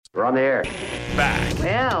We're on the air. Back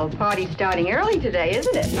Well, party's starting early today,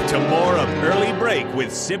 isn't it? to more of Early Break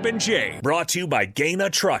with Sip and Jay, brought to you by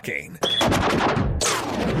Gaina Trucking.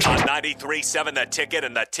 On 93.7 The Ticket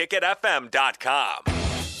and theticketfm.com.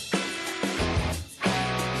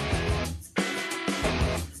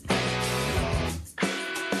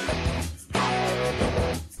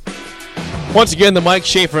 Once again, the Mike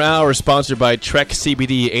Schaefer Hour is sponsored by Trek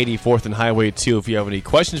CBD 84th and Highway 2. If you have any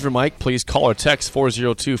questions for Mike, please call or text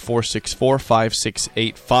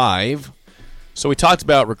 402-464-5685. So we talked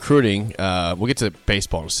about recruiting. We'll get to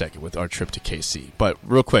baseball in a second with our trip to KC. But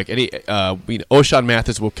real quick, O'Shawn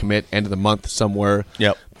Mathis will commit end of the month somewhere.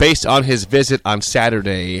 Yep. Based on his visit on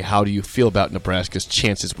Saturday, how do you feel about Nebraska's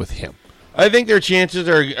chances with him? I think their chances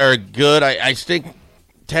are good. I think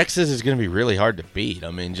Texas is going to be really hard to beat.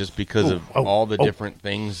 I mean, just because of all the different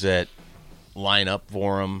things that line up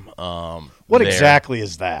for him. What exactly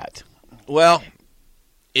is that? Well,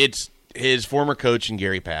 it's his former coach and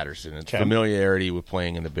Gary Patterson. It's familiarity with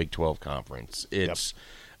playing in the Big 12 Conference. It's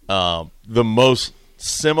the most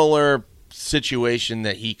similar situation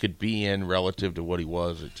that he could be in relative to what he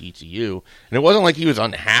was at TCU. And it wasn't like he was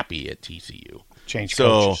unhappy at TCU. Change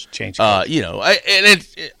coaches. I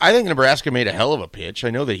think Nebraska made a hell of a pitch. I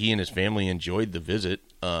know that he and his family enjoyed the visit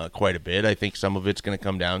quite a bit. I think some of it's going to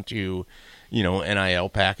come down to, NIL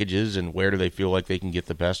packages and where do they feel like they can get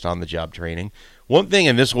the best on-the-job training. One thing,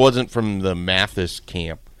 and this wasn't from the Mathis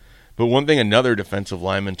camp, but one thing another defensive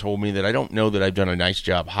lineman told me that I don't know that I've done a nice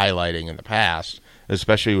job highlighting in the past,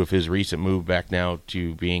 especially with his recent move back now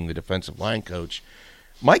to being the defensive line coach.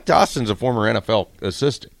 Mike Dawson's a former NFL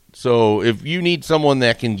assistant. So if you need someone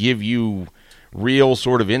that can give you real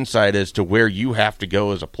sort of insight as to where you have to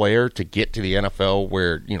go as a player to get to the NFL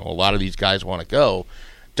where, a lot of these guys want to go,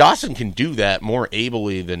 Dawson can do that more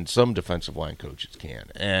ably than some defensive line coaches can.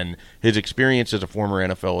 And his experience as a former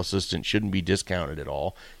NFL assistant shouldn't be discounted at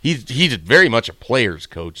all. He's very much a player's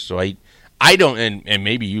coach. So I don't, and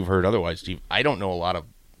maybe you've heard otherwise, Steve, I don't know a lot of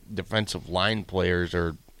defensive line players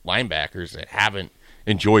or linebackers that haven't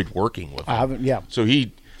enjoyed working with him. I haven't, yeah. So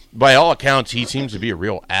by all accounts, he seems to be a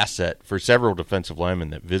real asset for several defensive linemen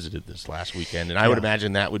that visited this last weekend, and I would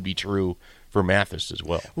imagine that would be true for Mathis as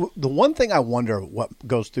well. The one thing I wonder what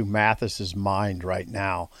goes through Mathis's mind right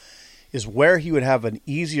now is where he would have an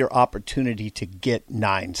easier opportunity to get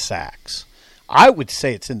 9 sacks. I would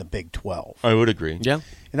say it's in the Big 12. I would agree. Yeah.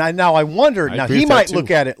 And I wonder, now agree he with that might too.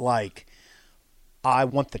 look at it like, I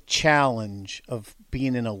want the challenge of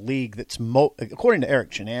being in a league that's, according to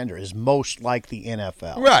Eric Chenander, is most like the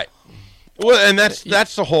NFL. Right. Well, and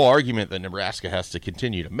that's the whole argument that Nebraska has to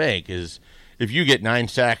continue to make is if you get 9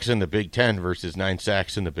 sacks in the Big 10 versus 9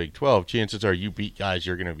 sacks in the Big 12, chances are you beat guys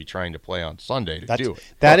you're going to be trying to play on Sunday to do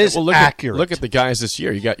it. That is look accurate. Look at the guys this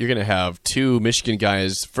year. You're going to have 2 Michigan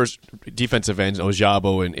guys, first defensive ends,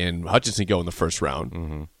 Ojabo and Hutchinson go in the first round.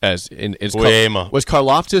 Mm-hmm. Was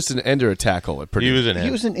Karloftis an end or a tackle at Purdue? He was an end.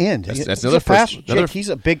 He was an end. That's another first. He's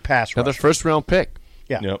a big pass Another rusher. first round pick.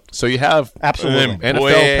 Yeah. Yep. So you have Absolutely.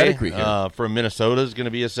 NFL pedigree here. From Minnesota is going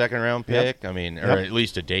to be a second-round pick. I mean, or at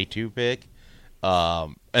least a day 2 pick.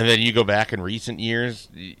 And then you go back in recent years,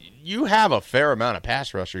 you have a fair amount of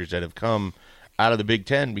pass rushers that have come out of the Big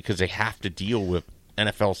Ten because they have to deal with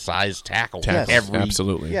NFL-sized tackles every.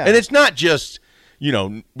 Absolutely. Yeah. And it's not just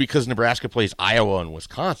because Nebraska plays Iowa and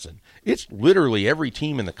Wisconsin. It's literally every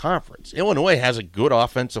team in the conference. Illinois has a good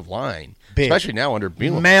offensive line, especially now under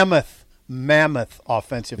Bielema. Mammoth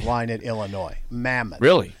offensive line at Illinois. Mammoth.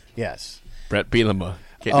 Really? Yes. Brett Bielema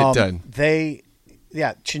getting it done.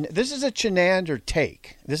 This is a Chenander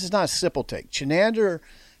take. This is not a Sipple take. Chenander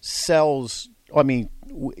sells.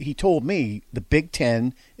 He told me the Big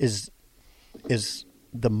Ten is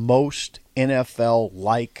the most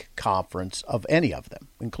NFL-like conference of any of them,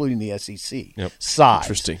 including the SEC. Yep. Size.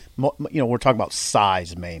 Interesting. We're talking about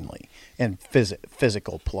size mainly and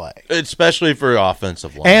physical play. Especially for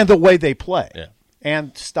offensive line. And the way they play. Yeah.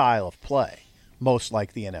 And style of play. Most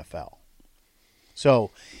like the NFL.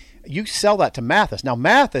 So you sell that to Mathis. Now,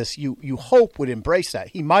 Mathis, you hope would embrace that.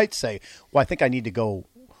 He might say, well, I think I need to go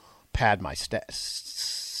pad my sack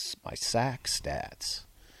stats.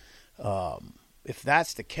 If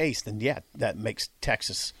that's the case, then, that makes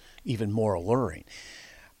Texas even more alluring.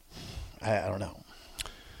 I don't know.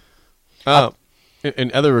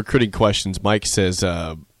 In other recruiting questions, Mike says,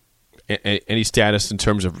 any status in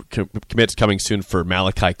terms of commits coming soon for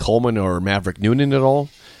Malachi Coleman or Maverick Noonan at all?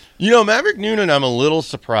 Maverick Noonan, I'm a little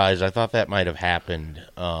surprised. I thought that might have happened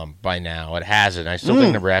by now. It hasn't. I still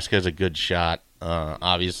think Nebraska has a good shot.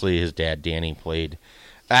 Obviously, his dad, Danny, played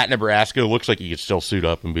at Nebraska. It looks like he could still suit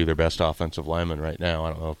up and be their best offensive lineman right now.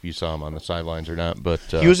 I don't know if you saw him on the sidelines or not, but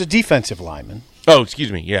he was a defensive lineman. Oh,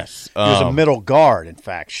 excuse me. Yes, He was a middle guard. In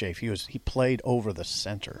fact, Schaefer. He played over the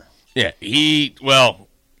center. Yeah,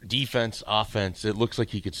 defense, offense. It looks like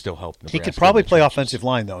he could still help Nebraska. He could probably play offensive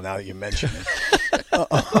line though. Now that you mention it.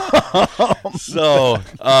 So,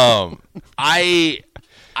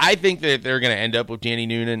 I think that they're going to end up with Danny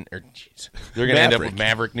Noonan, they're going to end up with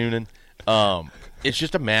Maverick Noonan. It's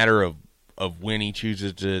just a matter of when he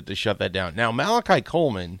chooses to shut that down. Now, Malachi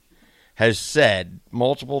Coleman has said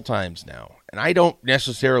multiple times now, and I don't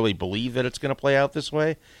necessarily believe that it's going to play out this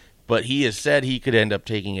way, but he has said he could end up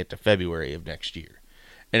taking it to February of next year.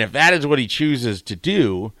 And if that is what he chooses to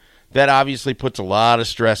do, that obviously puts a lot of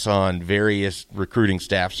stress on various recruiting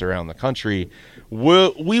staffs around the country.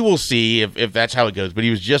 We will see if that's how it goes. But he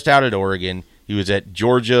was just out at Oregon. He was at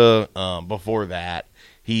Georgia before that.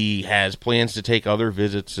 He has plans to take other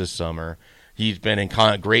visits this summer. He's been in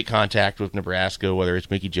great contact with Nebraska, whether it's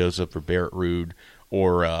Mickey Joseph or Barrett Ruud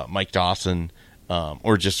or Mike Dawson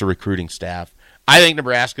or just the recruiting staff. I think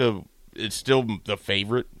Nebraska is still the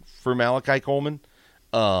favorite for Malachi Coleman.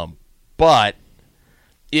 But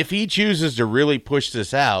if he chooses to really push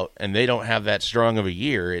this out and they don't have that strong of a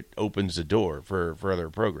year, it opens the door for other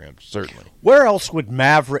programs, certainly. Where else would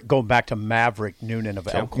going back to Maverick Noonan of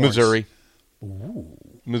Elkhorn? Missouri. Ooh.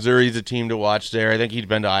 Missouri's a team to watch there. I think he's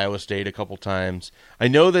been to Iowa State a couple times. I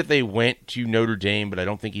know that they went to Notre Dame, but I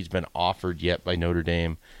don't think he's been offered yet by Notre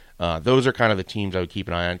Dame. Those are kind of the teams I would keep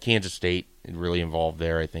an eye on. Kansas State is really involved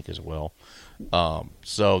there, I think, as well.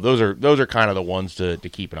 So those are kind of the ones to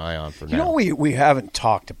keep an eye on for now. You know, we haven't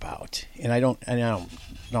talked about, and I don't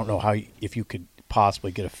know how if you could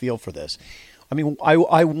possibly get a feel for this. I mean,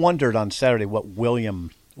 I wondered on Saturday what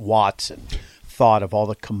William Watson thought of all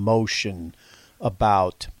the commotion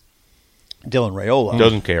about Dylan Raiola.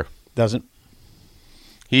 Doesn't care. Doesn't.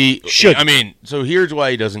 He should. I mean, so here's why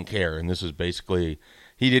he doesn't care, and this is basically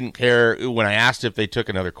he didn't care when I asked if they took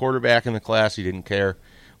another quarterback in the class. He didn't care.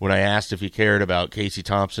 When I asked if he cared about Casey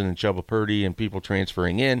Thompson and Chubba Purdy and people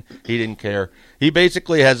transferring in, he didn't care. He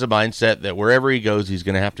basically has a mindset that wherever he goes, he's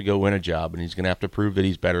going to have to go win a job, and he's going to have to prove that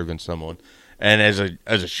he's better than someone. And as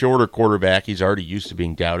a shorter quarterback, he's already used to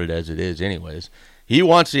being doubted as it is anyways. He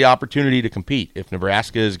wants the opportunity to compete. If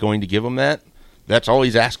Nebraska is going to give him that, that's all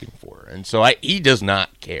he's asking for. And so he does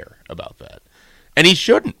not care about that. And he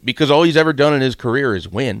shouldn't, because all he's ever done in his career is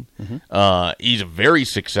win. Mm-hmm. He's very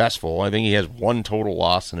successful. I think he has one total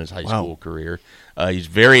loss in his high school career. He's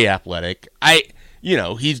very athletic.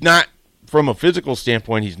 He's not, from a physical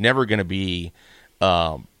standpoint, he's never going to be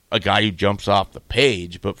a guy who jumps off the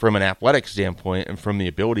page, but from an athletic standpoint and from the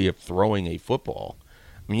ability of throwing a football,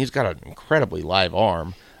 I mean, he's got an incredibly live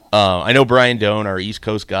arm. I know Brian Doan, our East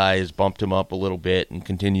Coast guy, has bumped him up a little bit and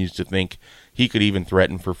continues to think he could even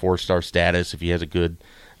threaten for 4-star status if he has a good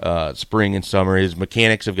spring and summer. His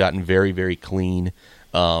mechanics have gotten very, very clean.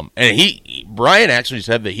 And Brian actually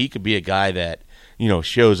said that he could be a guy that,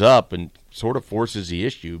 shows up and sort of forces the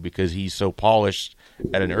issue because he's so polished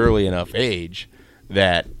at an early enough age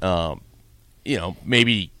that,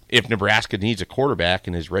 maybe if Nebraska needs a quarterback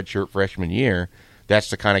in his redshirt freshman year, that's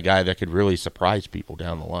the kind of guy that could really surprise people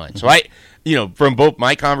down the line. So from both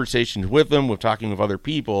my conversations with him, with talking with other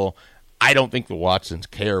people, I don't think the Watsons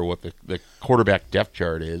care what the quarterback depth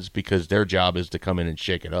chart is because their job is to come in and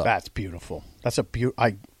shake it up. That's beautiful. That's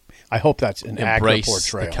I hope that's an accurate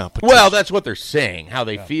portrayal. Well, that's what they're saying. How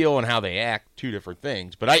they feel and how they act, two different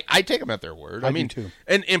things. But I take them at their word. I mean, do too.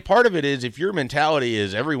 And part of it is if your mentality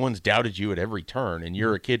is everyone's doubted you at every turn and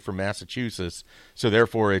you're a kid from Massachusetts, so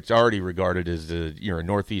therefore it's already regarded as a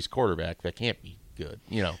Northeast quarterback, that can't be good.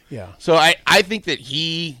 Yeah. So I think that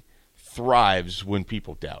he thrives when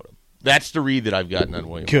people doubt him. That's the read that I've gotten on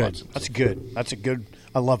William Watson. That's good. That's a good.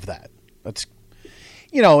 I love that. That's,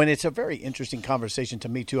 and it's a very interesting conversation to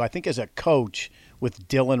me too. I think as a coach with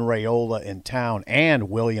Dylan Raiola in town and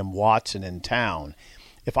William Watson in town,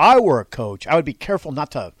 if I were a coach, I would be careful not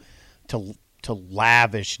to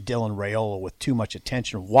lavish Dylan Raiola with too much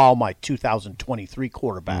attention while my 2023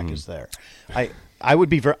 quarterback is there. I would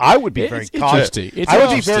be very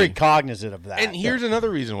cognizant of that. And here's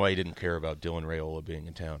another reason why he didn't care about Dylan Raiola being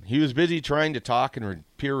in town. He was busy trying to talk and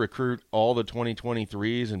peer recruit all the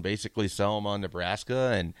 2023s and basically sell them on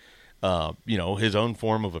Nebraska and his own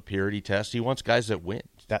form of a purity test. He wants guys that win.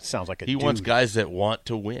 That sounds like He wants guys that want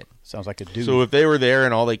to win. Sounds like a dude. So if they were there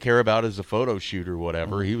and all they care about is a photo shoot or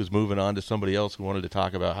whatever, he was moving on to somebody else who wanted to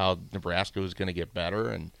talk about how Nebraska was going to get better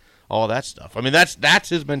and all that stuff. I mean, that's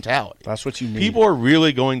his mentality. That's what you need. People are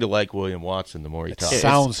really going to like William Watson the more he talks.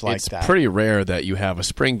 Sounds like it's that. pretty rare that you have a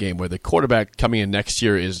spring game where the quarterback coming in next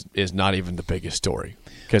year is not even the biggest story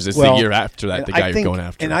because it's the year after that the guy you're going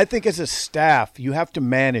after. And I think as a staff, you have to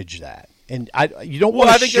manage that. And you don't Well,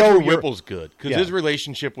 want I to think show that's where your Whipple's good because Yeah. his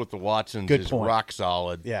relationship with the Watsons Good is point. rock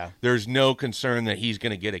solid. Yeah. There's no concern that he's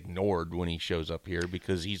going to get ignored when he shows up here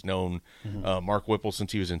because he's known Mark Whipple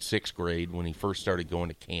since he was in 6th grade when he first started going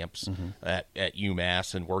to camps at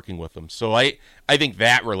UMass and working with them. So I think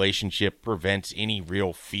that relationship prevents any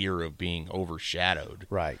real fear of being overshadowed.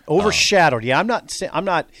 Right. Overshadowed. I'm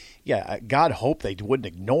not. Yeah. God hope they wouldn't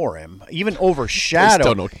ignore him. Even overshadow.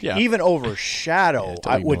 still don't- yeah. Even overshadow. don't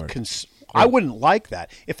I ignore would. it. I wouldn't like that.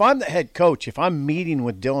 If I'm the head coach, if I'm meeting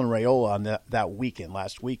with Dylan Raiola on that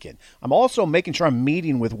last weekend, I'm also making sure I'm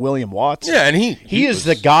meeting with William Watson. Yeah, and he is was-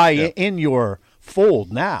 the guy yeah. in your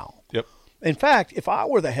fold now. Yep. In fact, if I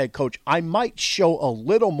were the head coach, I might show a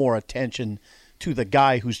little more attention to the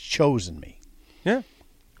guy who's chosen me. Yeah.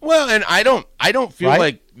 Well, and I don't feel Right?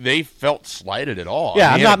 like they felt slighted at all.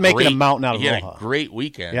 Yeah, I mean, I'm he had not making a mountain out of He had a molehill. great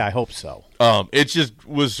weekend. Yeah, I hope so. It just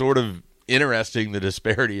was sort of interesting, the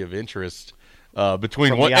disparity of interest between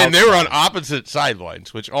From one, the and they were on outside. opposite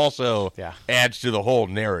sidelines, which also Yeah. adds to the whole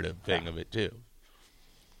narrative thing of it too.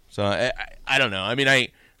 So I don't know. I mean,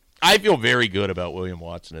 I feel very good about William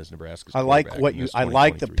Watson as Nebraska's. I like quarterback what in you. this I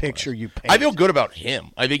like the 2023 picture class. you paint. I feel good about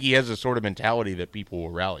him. I think he has the sort of mentality that people will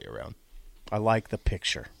rally around. I like the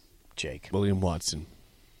picture, Jake. William Watson,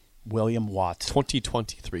 William Watson.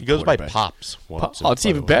 2023. He goes by quarterback. Pops. Watson, Oh, it's by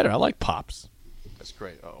even the way. better. I like Pops. That's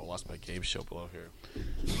great. Oh, I lost my game show below here.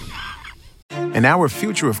 In our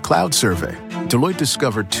Future of Cloud survey, Deloitte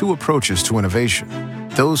discovered 2 approaches to innovation.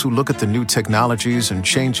 Those who look at the new technologies and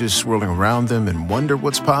changes swirling around them and wonder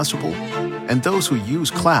what's possible, and those who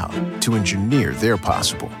use cloud to engineer their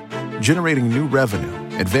possible, generating new revenue,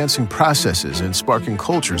 advancing processes, and sparking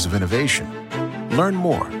cultures of innovation. Learn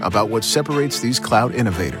more about what separates these cloud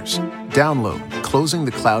innovators. Download Closing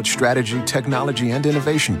the Cloud Strategy, Technology, and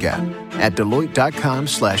Innovation Gap at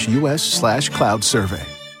Deloitte.com/US/cloud survey.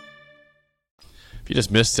 If you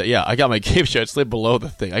just missed it, yeah, I got my game show. It slid below the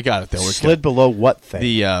thing. I got it there. We're Slid below what thing?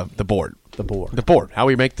 the board. The board. The board. How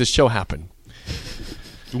we make this show happen.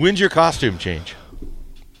 When's your costume change?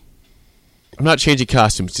 I'm not changing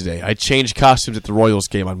costumes today. I changed costumes at the Royals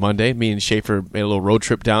game on Monday. Me and Schaefer made a little road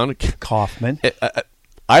trip down. Kaufman.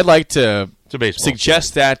 I'd like to It's a baseball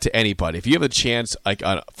suggest that to anybody. If you have a chance, like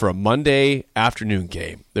for a Monday afternoon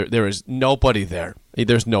game, there is nobody there.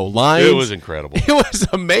 There's no lines. It was incredible. It was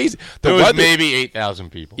amazing. There was weather- maybe 8,000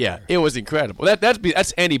 people. Yeah, there. it was incredible.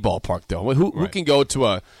 That's any ballpark though. Who Right. can go to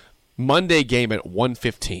a Monday game at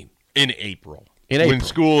 1:15? In April. In when April.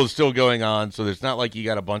 school is still going on, so it's not like you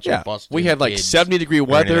got a bunch Yeah, of busted we had like kids 70-degree or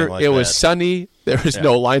anything weather. like It was that. sunny. There was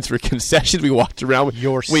no lines for concessions. We walked around.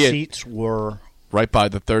 Your we had seats were. right by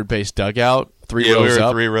the third base dugout. Three Yeah, we rows were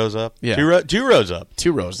up. 3 rows up. Yeah. Two rows up.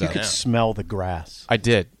 2 rows You up. could smell the grass. I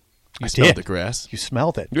did. You I smelled did. the grass. You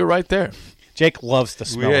smelled it. You were right there. Jake loves the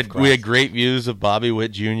smell of grass. We had great views of Bobby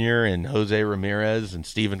Witt Jr. and Jose Ramirez and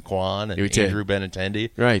Stephen Kwan and We did. Andrew Benintendi.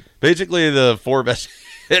 Right. Basically, the 4 best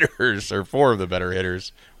hitters, or 4 of the better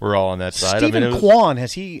hitters, were all on that side. Stephen it was, Kwan,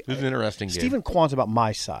 has he? It was an interesting game. Stephen Kwan's about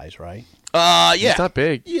my size, right? Yeah. He's not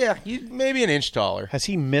big. Yeah, maybe an inch taller. Has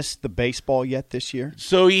he missed the baseball yet this year?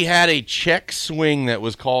 So he had a check swing that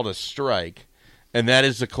was called a strike, and that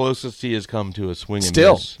is the closest he has come to a swing and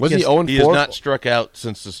Still. miss. Wasn't he Yes. 0-4? He has not struck out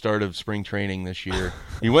since the start of spring training this year.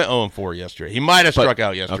 He went 0-4 yesterday. He might have struck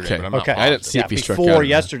out yesterday, okay. but I'm not Okay. positive. I didn't see if he struck out before or not.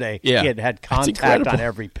 yesterday, Yeah. he had That's contact incredible. on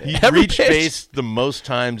every pitch. He Every reached pitch. base the most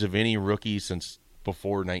times of any rookie since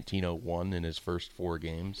before 1901 in his first 4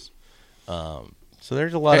 games. So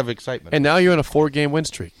there's a lot of excitement. And now you're on a 4-game win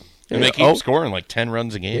streak. And they keep scoring like 10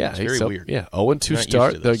 runs a game. Yeah, it's very weird. Yeah, 0-2 Not used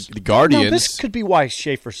start. to The, this. the Guardians. No, this could be why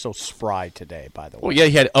Schaefer's so spry today, by the way. well, yeah,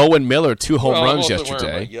 he had Owen Miller 2 home runs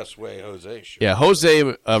yesterday. Yes Way Jose shirt. Yeah, Jose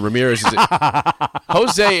Ramirez is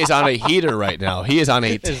Jose is on a heater right now. He is on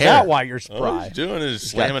a tear. Is that why you're All spry? he's doing is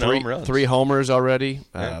He's got slamming three, home runs. 3 homers already.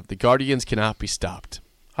 The Guardians cannot be stopped.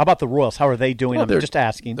 How about the Royals? How are they doing? Well, I'm they're- just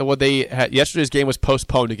asking. Well, they had, yesterday's game was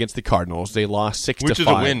postponed against the Cardinals. They lost 6-5. Which is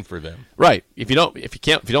a win for them. Right. If you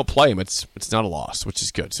don't play them, it's not a loss, which is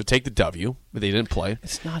good. So take the W, but they didn't play.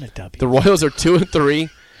 It's not a W. The Royals are 2-3.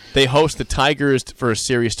 They host the Tigers for a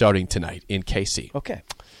series starting tonight in KC, Okay.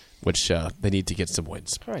 which they need to get some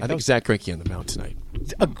wins. All right, I think those- Zach Greinke on the mound tonight.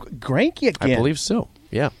 Granky again. I believe so.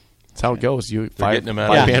 Yeah. That's how it goes. You getting him out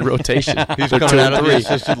of five-man rotation. He's They're coming out of 2-3. the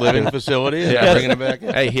assisted living facility and bringing him back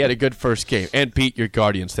in. Hey, he had a good first game. And Pete, your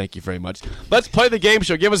Guardians, thank you very much. Let's play the game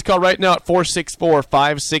show. Give us a call right now at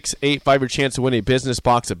 464-5685. Your chance to win a business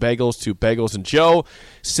box of bagels to Bagels and Joe.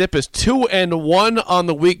 Sip is 2-1 on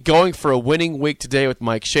the week, going for a winning week today with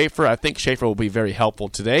Mike Schaefer. I think Schaefer will be very helpful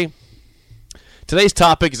today. Today's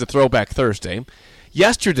topic is a Throwback Thursday.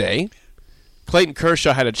 Yesterday, Clayton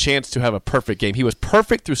Kershaw had a chance to have a perfect game. He was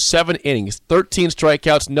perfect through 7 innings, 13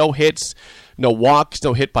 strikeouts, no hits, no walks,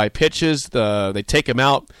 no hit by pitches. They take him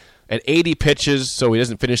out at 80 pitches, so he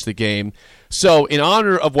doesn't finish the game. So in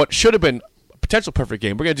honor of what should have been a potential perfect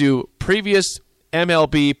game, we're going to do previous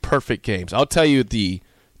MLB perfect games. I'll tell you the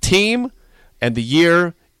team and the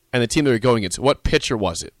year and the team they were going against. What pitcher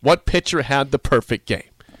was it? What pitcher had the perfect game?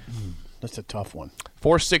 That's a tough one.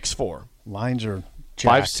 464. Lines are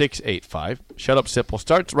jacked. 5685. Shut up, Sipple.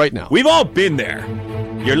 Starts right now. We've all been there.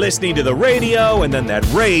 You're listening to the radio, and then that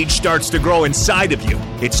rage starts to grow inside of you.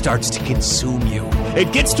 It starts to consume you.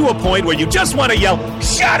 It gets to a point where you just want to yell,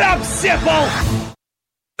 "Shut up, Sipple!"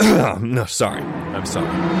 No, sorry. I'm sorry.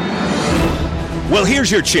 Well,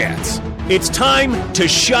 here's your chance. It's time to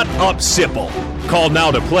shut up, Sipple. Call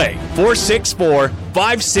now to play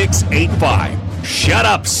 464-5685. Shut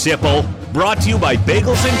up, Sipple. Brought to you by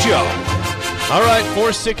Bagels and Joe. All right,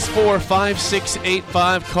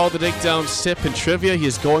 464-5685. Call the Dig Down Sip and Trivia. He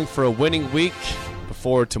is going for a winning week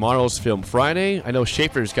before tomorrow's Film Friday. I know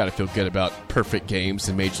Schaefer's got to feel good about perfect games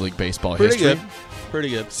in Major League Baseball history. Pretty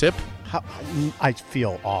good. Sip? I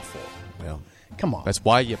feel awful. Well, come on. That's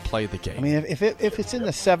why you play the game. I mean, if it's in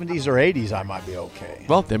the 70s or 80s, I might be okay.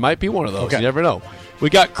 Well, there might be one of those. Okay. You never know. We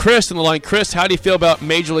got Chris on the line. Chris, how do you feel about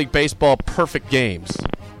Major League Baseball perfect games?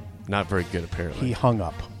 Not very good, apparently. He hung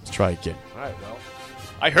up. Let's try again. All right, well.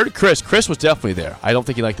 I heard Chris. Chris was definitely there. I don't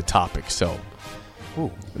think he liked the topic, so. Ooh.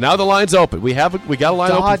 Now the line's open. We got a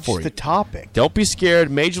line open Dodge for you. the topic. Don't be scared.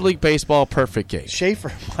 Major League Baseball perfect game.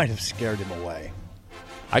 Schaefer might have scared him away.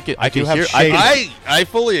 I could do have hear. shade. I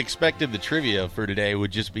fully expected the trivia for today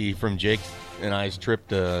would just be from Jake and I's trip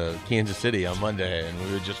to Kansas City on Monday, and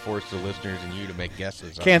we would just force the listeners and you to make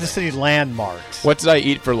guesses. Kansas City landmarks. What did I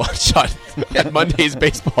eat for lunch on Monday's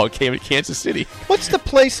baseball game at Kansas City? What's the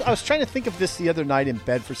place? I was trying to think of this the other night in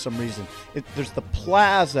bed for some reason. There's the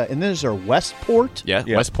Plaza, and then there's our Westport. Yeah.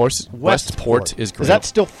 Westport is great. Is that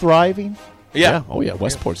still thriving? Yeah. Oh, yeah.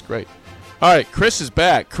 Westport's great. All right. Chris is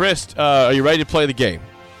back. Chris, are you ready to play the game?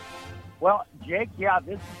 Well, Jake, yeah,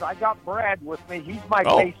 I got Brad with me. He's my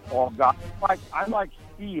Oh. baseball guy. I'm like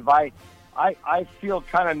Steve. I feel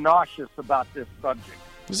kind of nauseous about this subject.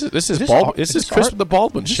 This is Is Chris with the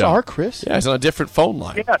Baldwin Is this Show. our Chris? Yeah, he's on a different phone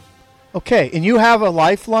line. Yeah, Okay, and you have a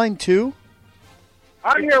lifeline too?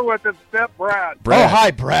 I'm here with the step Brad. Oh,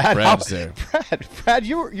 hi, Brad. Brad's there. Brad,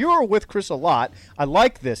 you were with Chris a lot. I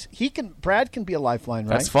like this. Brad can be a lifeline,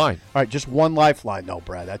 right? That's fine. All right, just one lifeline. No,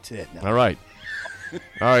 Brad, that's it. No. All right.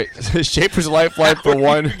 Schaefer's a lifeline for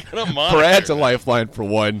one. Brad's a lifeline for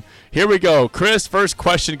one. Here we go. Chris, first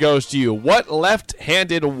question goes to you. What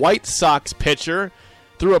left-handed White Sox pitcher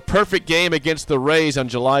threw a perfect game against the Rays on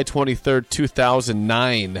July 23rd,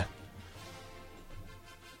 2009?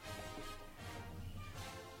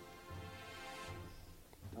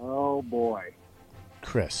 Oh boy,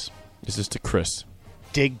 Chris, This is to Chris.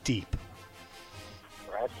 dig deep.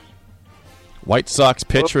 Brad. White Sox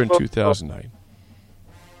pitcher in 2009.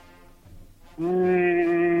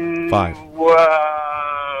 5,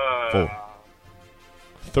 4,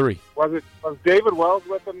 3. Was David Wells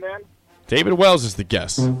with him then? David Wells is the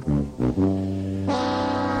guess.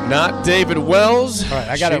 Not David Wells. All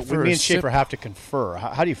right, me and Schaefer have to confer.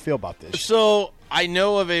 How do you feel about this? So I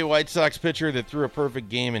know of a White Sox pitcher that threw a perfect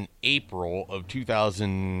game in April of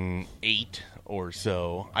 2008 or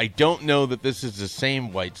so. I don't know that this is the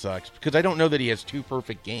same White Sox because I don't know that he has two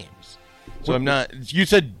perfect games. So I'm not. You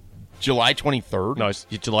said July 23rd? No, it's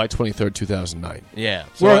July 23rd, 2009. Yeah.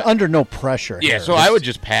 So We're under no pressure yeah, here. so I would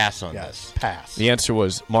just pass on Yes, this. pass. The answer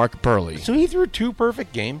was Mark Burley. So he threw two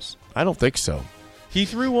perfect games? I don't think so. He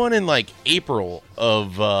threw one in like April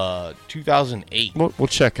of 2008. We'll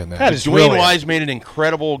check on that. That is Dwayne really- Wise made an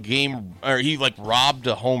incredible game, or he like robbed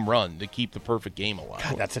a home run to keep the perfect game alive.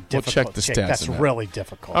 God, that's a We'll difficult. check the Jake, stats That's on that. really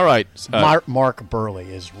difficult. All right. Mark Burley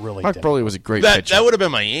is really Mark difficult. Burley was a great That pitcher. would have been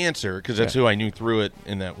my answer because that's who I knew threw it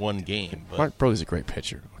in that one game. But Mark Burley's a great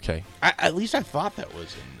pitcher. Okay. at least I thought that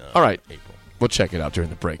was in All right. April. We'll check it out during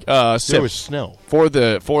the break. There Sip, was snow. for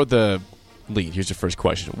the lead, here's your first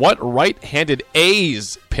question. What right-handed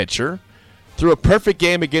A's pitcher threw a perfect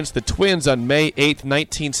game against the Twins on May 8th,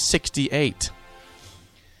 1968?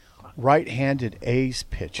 Right-handed A's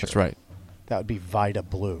pitcher. That's right. That would be Vita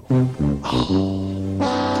Blue.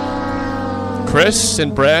 Chris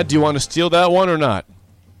and Brad, do you want to steal that one or not?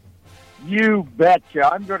 You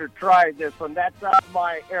betcha. I'm going to try this one. That's out of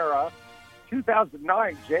my era.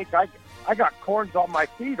 2009, Jake. I got corns on my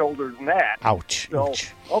feet older than that. Ouch. So,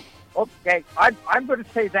 Ouch. okay. I'm going to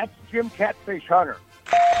say that's Jim Catfish Hunter.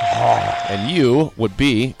 And you would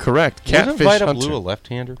be correct. Catfish Isn't Vita Hunter. Blue a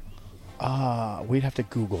left-hander? We'd have to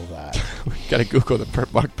Google that. We got to Google the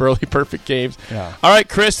Mark Burley perfect games. Yeah. All right,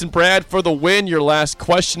 Chris and Brad, for the win, your last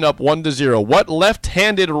question up 1-0. What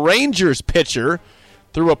left-handed Rangers pitcher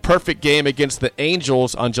threw a perfect game against the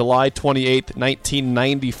Angels on July 28th,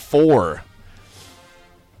 1994?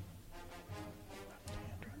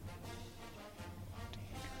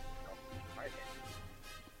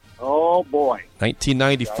 Oh, boy.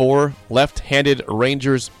 1994 left-handed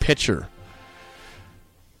Rangers pitcher.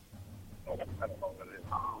 Oh,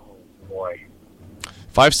 boy.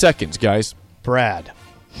 5 seconds, guys. Brad.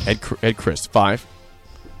 Ed Chris. 5,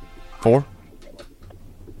 4,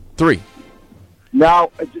 3.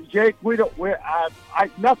 Now, Jake,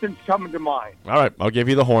 nothing's coming to mind. All right, I'll give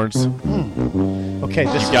you the horns. Okay,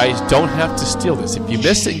 this You guys don't have to steal this. If you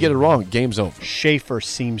miss it and get it wrong, game's over. Schaefer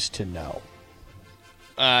seems to know.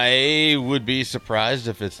 I would be surprised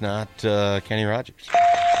if it's not Kenny Rogers.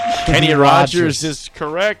 Kenny Rogers is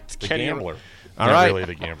correct. The Kenny gambler. All Not right. really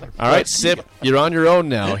the gambler. All right, Sip, you're on your own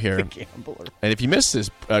now here. The gambler. And if you miss this,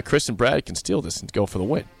 Chris and Brad can steal this and go for the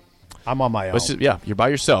win. I'm on my own. You're by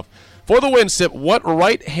yourself. For the win, Sip, what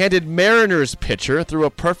right-handed Mariners pitcher threw a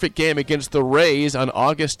perfect game against the Rays on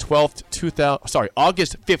August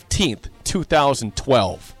 15th,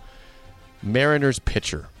 2012? Mariners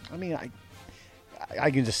pitcher. I mean, I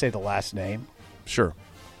can just say the last name. Sure.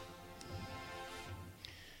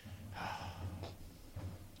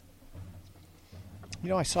 You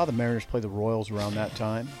know, I saw the Mariners play the Royals around that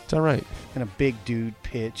time, It's all right. and a big dude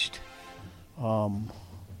pitched. 5.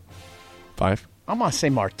 I'm going to say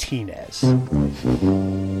Martinez.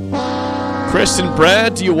 Chris and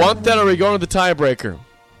Brad, do you want that or are we going to the tiebreaker?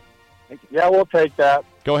 Yeah, we'll take that.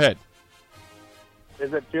 Go ahead.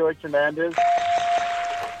 Is it Felix Hernandez?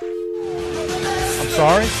 I'm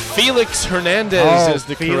sorry? Felix Hernandez is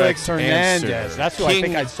the Felix correct Hernandez. answer. That's who I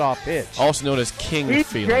think I saw pitch. Also known as King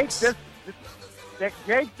Felix.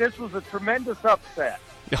 Jake, this was a tremendous upset.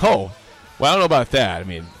 Oh, well, I don't know about that. I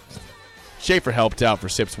mean, Schaefer helped out for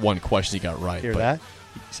Sip's one question he got right. Hear but that?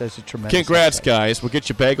 He says a tremendous Congrats, upset. guys. We'll get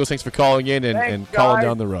you bagels. Thanks for calling in and Thanks, calling guys.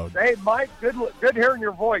 down the road. Hey, Mike, good hearing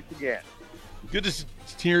your voice again. Good to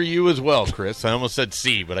hear you as well, Chris. I almost said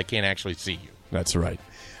see, but I can't actually see you. That's right.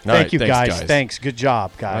 All Thank right, you, thanks, guys. Thanks. Good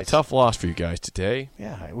job, guys. A tough loss for you guys today.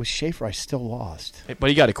 Yeah, it was Schaefer. I still lost. But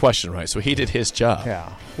he got a question right, so he did his job.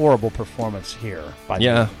 Yeah, horrible performance here. By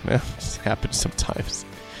Yeah, it happens sometimes.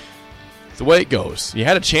 It's the way it goes. You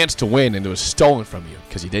had a chance to win, and it was stolen from you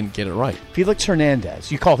because you didn't get it right. Felix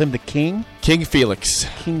Hernandez. You call him the King? King Felix.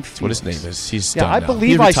 King That's what his Felix. name is. He's Yeah, done I now.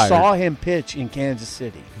 believe He I retired. saw him pitch in Kansas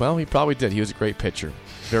City. Well, he probably did. He was a great pitcher.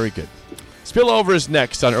 Very good. Spillover is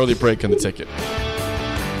next on Early Break on the Ticket.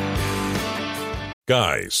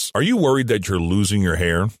 Guys, are you worried that you're losing your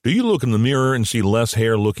hair? Do you look in the mirror and see less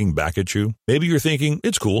hair looking back at you? Maybe you're thinking,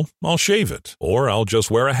 it's cool, I'll shave it. Or I'll just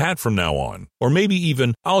wear a hat from now on. Or maybe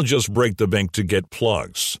even, I'll just break the bank to get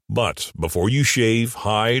plugs. But before you shave,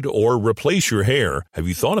 hide, or replace your hair, have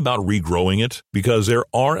you thought about regrowing it? Because there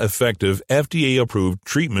are effective, FDA-approved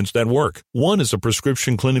treatments that work. One is a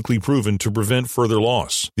prescription clinically proven to prevent further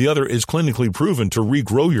loss. The other is clinically proven to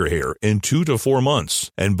regrow your hair in 2 to 4 months.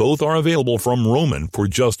 And both are available from Roman for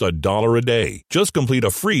just $1 a day. Just complete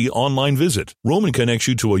a free online visit. Roman connects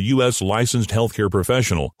you to a U.S. licensed healthcare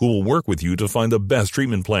professional who will work with you to find the best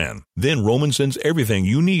treatment plan. Then Roman sends everything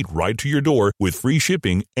you need right to your door with free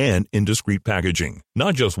shipping and in discreet packaging.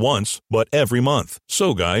 Not just once, but every month.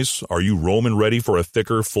 So guys, are you Roman ready for a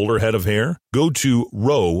thicker, fuller head of hair? Go to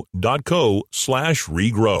ro.co/regrow.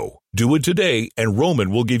 Do it today, and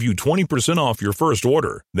Roman will give you 20% off your first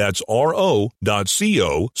order. That's ro.co/regrow.